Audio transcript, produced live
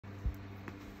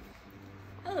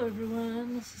Hello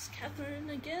everyone, this is Catherine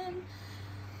again,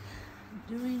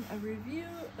 doing a review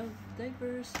of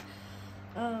diapers.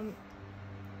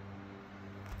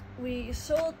 We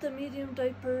sold the medium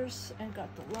diapers and got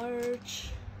the large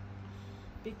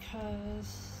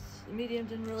because the medium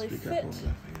didn't really fit.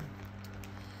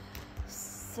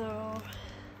 So,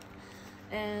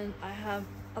 and I have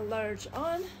a large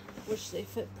on, which they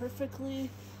fit perfectly.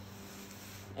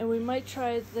 And we might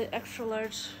try the extra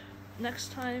large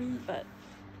next time, but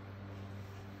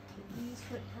these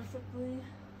fit perfectly.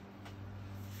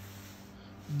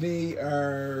 They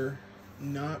are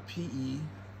not PE.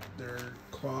 They're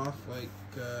cloth, like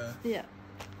yeah,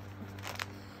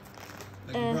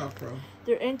 like and Velcro.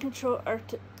 They're In Control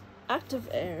Active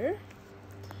Air.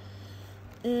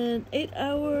 In 8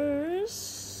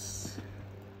 hours.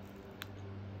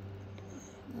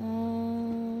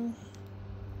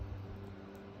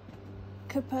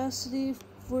 Capacity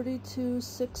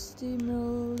 40-60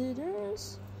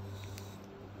 milliliters.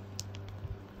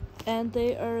 And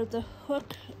they are the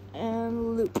hook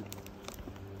and loop.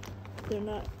 They're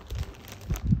not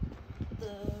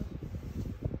the...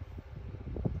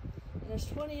 There's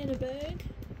 20 in a bag.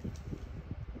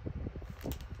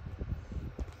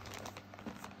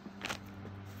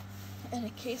 And a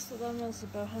case of them is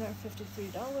about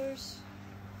 $153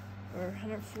 or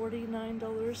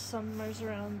 $149, somewhere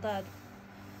around that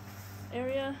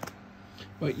area.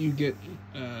 But you get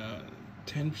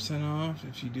 10% off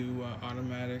if you do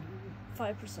automatic.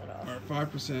 5% off. Or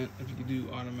 5% if you can do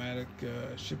automatic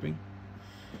shipping.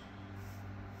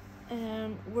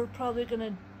 And we're probably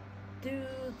gonna do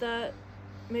that,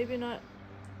 maybe not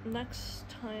next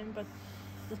time, but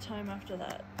the time after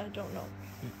that. I don't know.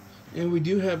 And we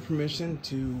do have permission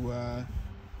to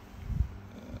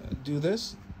do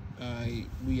this.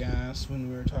 We asked when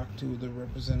we were talking to the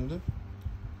representative.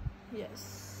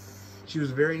 Yes. She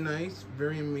was very nice,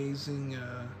 very amazing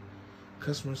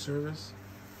customer service.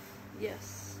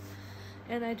 Yes.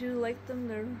 And I do like them.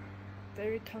 They're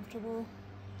very comfortable.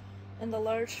 And the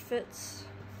large fits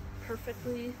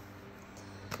perfectly.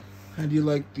 How do you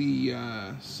like the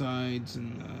sides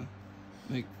and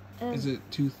is it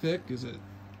too thick?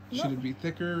 Should it be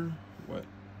thicker? What?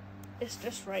 It's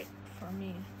just right for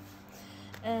me.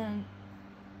 And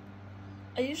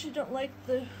I usually don't like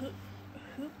the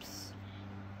hoops,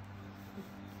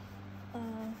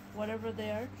 whatever they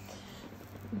are,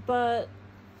 but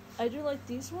I do like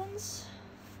these ones.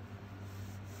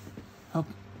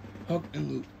 Hook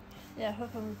and loop. Yeah, hook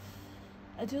and loop.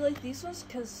 I do like these ones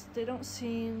because they don't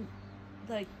seem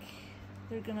like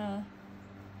they're gonna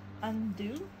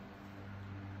undo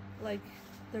like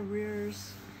the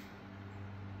Rear's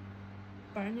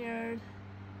Barnyard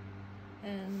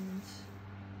and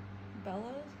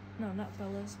Bella's. No, not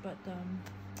Bella's, but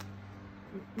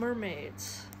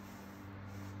Mermaids.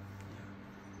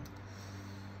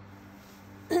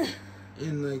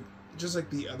 And just like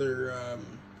the other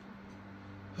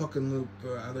hook and loop,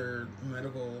 other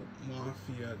medical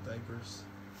mafia diapers.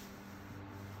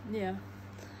 Yeah.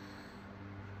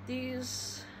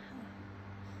 These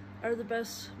are the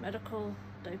best medical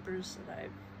diapers that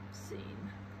I've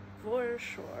seen, for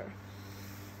sure.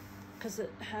 Because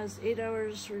it has 8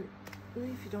 hours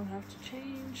relief, you don't have to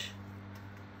change.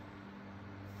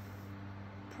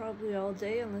 Probably all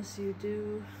day unless you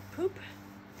do poop.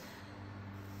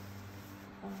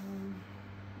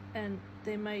 And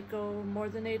they might go more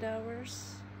than 8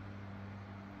 hours.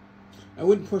 I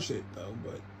wouldn't push it though,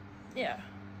 but yeah.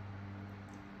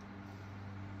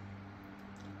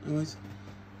 Anyways,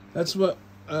 that's what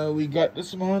we got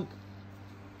this month.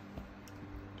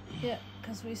 Yeah,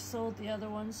 because we sold the other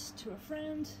ones to a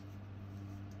friend.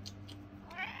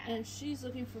 And she's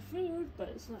looking for food, but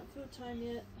it's not food time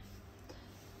yet.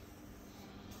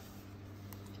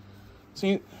 So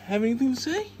you have anything to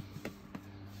say?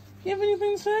 You have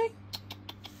anything to say?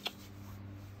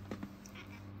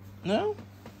 No?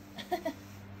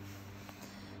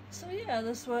 So yeah,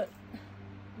 that's what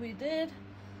we did.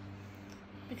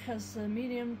 Because the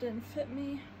medium didn't fit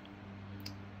me.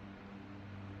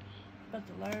 But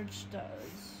the large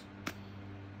does.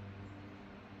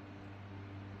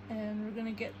 And we're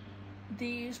gonna get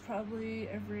these probably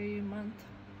every month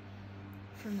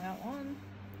from now on.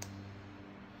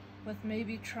 With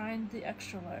maybe trying the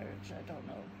extra large, I don't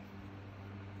know.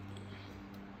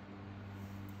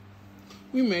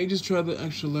 We may just try the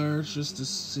extra large just to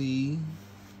see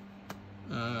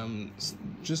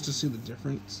the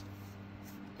difference.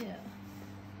 Yeah,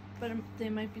 but they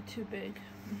might be too big.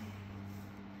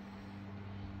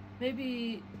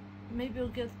 Maybe we'll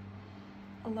get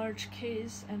a large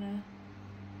case and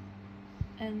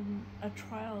a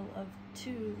trial of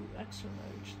 2 extra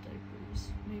large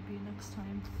diapers maybe next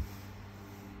time.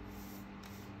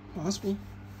 Possible.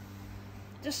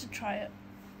 Just to try it.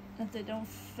 If they don't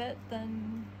fit,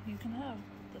 then you can have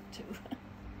the 2.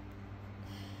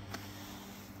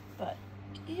 But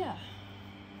yeah.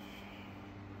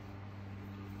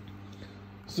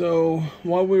 So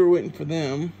while we were waiting for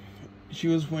them, she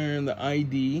was wearing the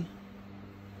ID,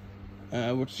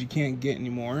 which she can't get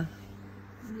anymore.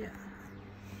 Yeah.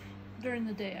 During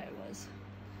the day I was.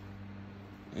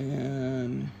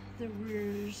 And the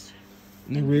rears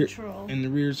and the in rear control. and the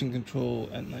rears in control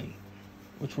at night,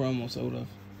 which we're almost out of.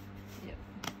 Yep.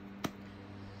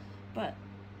 But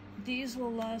these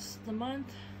will last the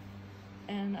month,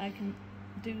 and I can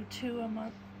do 2 a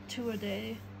month, 2 a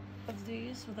day of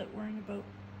these without worrying about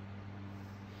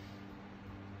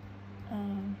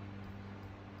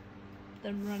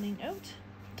them running out.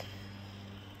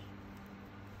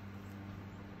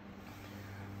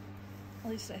 At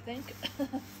least I think.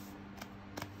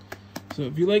 So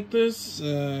if you like this,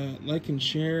 like and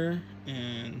share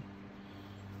and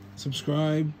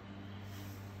subscribe.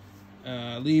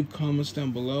 Leave comments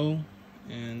down below,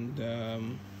 and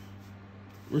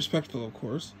respectful, of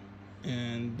course.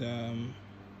 And if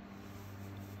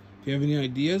you have any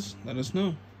ideas, let us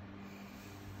know.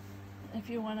 If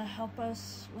you want to help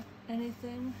us with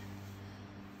anything,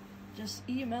 just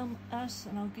email us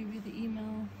and I'll give you the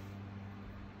email,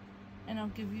 and I'll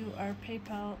give you our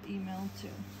PayPal email too.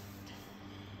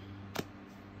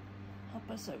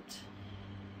 Help us out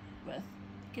with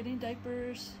getting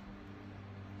diapers,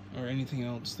 or anything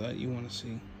else that you want to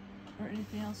see, or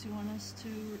anything else you want us to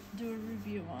do a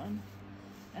review on,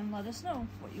 and let us know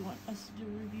what you want us to do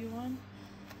a review on.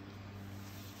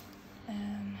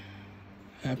 And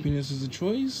happiness is a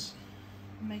choice.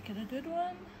 make it a good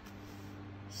one.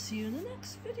 See you in the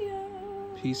next video.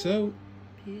 Peace out.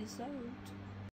 Peace out.